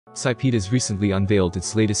Sipeed has recently unveiled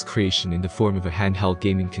its latest creation in the form of a handheld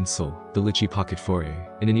gaming console, the Lichee Pocket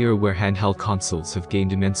 4A. In an era where handheld consoles have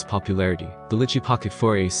gained immense popularity, the Lichee Pocket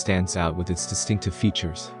 4A stands out with its distinctive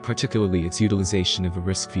features, particularly its utilization of a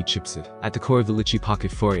RISC-V chipset. At the core of the Lichee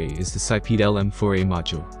Pocket 4A is the Sipeed LM4A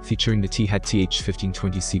module, featuring the T-Head TH1520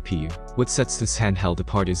 CPU. What sets this handheld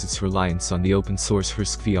apart is its reliance on the open-source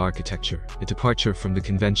RISC-V architecture, a departure from the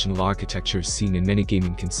conventional architectures seen in many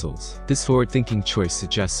gaming consoles. This forward-thinking choice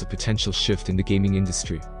suggests a potential shift in the gaming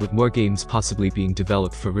industry, with more games possibly being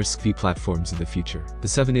developed for RISC-V platforms in the future. The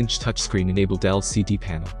 7-inch touchscreen-enabled LCD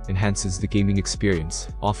panel enhances the gaming experience,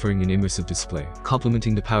 offering an immersive display.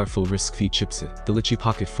 Complementing the powerful RISC-V chipset, the Lichee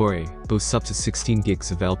Pocket 4A boasts up to 16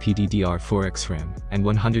 GB of LPDDR4X RAM and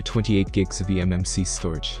 128 GB of eMMC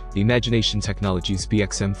storage. The Imagination Technologies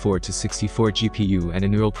BXM-4-64 GPU and a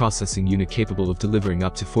neural processing unit capable of delivering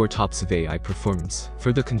up to 4 TOPS of AI performance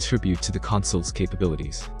further contribute to the console's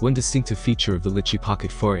capabilities. One distinctive feature of the Lichee Pocket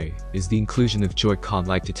 4A is the inclusion of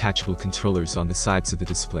Joy-Con-like detachable controllers on the sides of the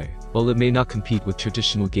display. While it may not compete with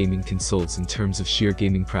traditional gaming consoles in terms of sheer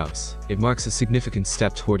gaming prowess, it marks a significant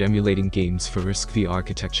step toward emulating games for RISC-V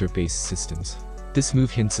architecture-based systems. This move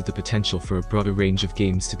hints at the potential for a broader range of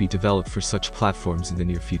games to be developed for such platforms in the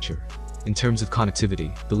near future. In terms of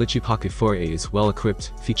connectivity, the Lichee Pocket 4A is well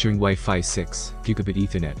equipped, featuring Wi-Fi 6, Gigabit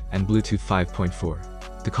Ethernet, and Bluetooth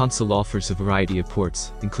 5.4. The console offers a variety of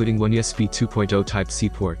ports, including one USB 2.0 Type-C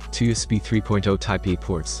port, two USB 3.0 Type-A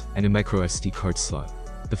ports, and a microSD card slot.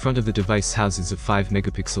 The front of the device houses a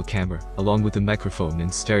 5-megapixel camera, along with a microphone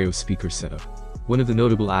and stereo speaker setup. One of the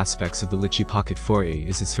notable aspects of the Lichee Pocket 4A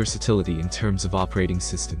is its versatility in terms of operating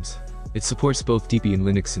systems. It supports both Debian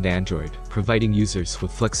Linux and Android, providing users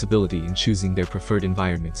with flexibility in choosing their preferred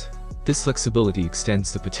environment. This flexibility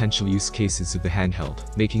extends the potential use cases of the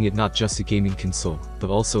handheld, making it not just a gaming console, but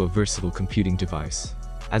also a versatile computing device.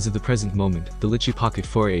 As of the present moment, the Lichee Pocket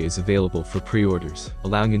 4A is available for pre-orders,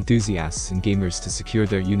 allowing enthusiasts and gamers to secure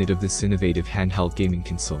their unit of this innovative handheld gaming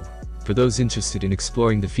console. For those interested in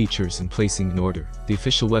exploring the features and placing an order, the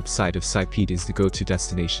official website of Sipeed is the go-to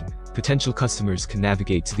destination. Potential customers can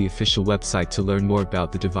navigate to the official website to learn more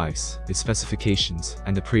about the device, its specifications,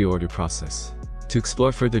 and the pre-order process. To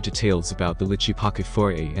explore further details about the Lichee Pocket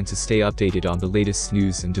 4A and to stay updated on the latest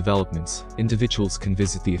news and developments, individuals can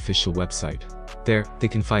visit the official website. There, they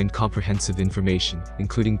can find comprehensive information,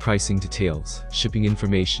 including pricing details, shipping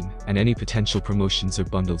information, and any potential promotions or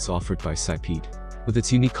bundles offered by Sipeed. With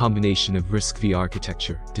its unique combination of RISC-V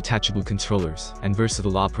architecture, detachable controllers, and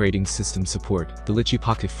versatile operating system support, the Lichee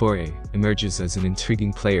Pocket 4A emerges as an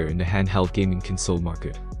intriguing player in the handheld gaming console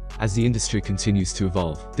market. As the industry continues to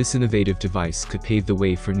evolve, this innovative device could pave the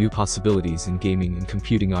way for new possibilities in gaming and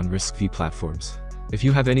computing on RISC-V platforms. If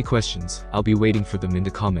you have any questions, I'll be waiting for them in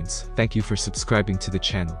the comments. Thank you for subscribing to the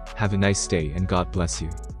channel. Have a nice day and God bless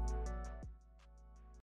you.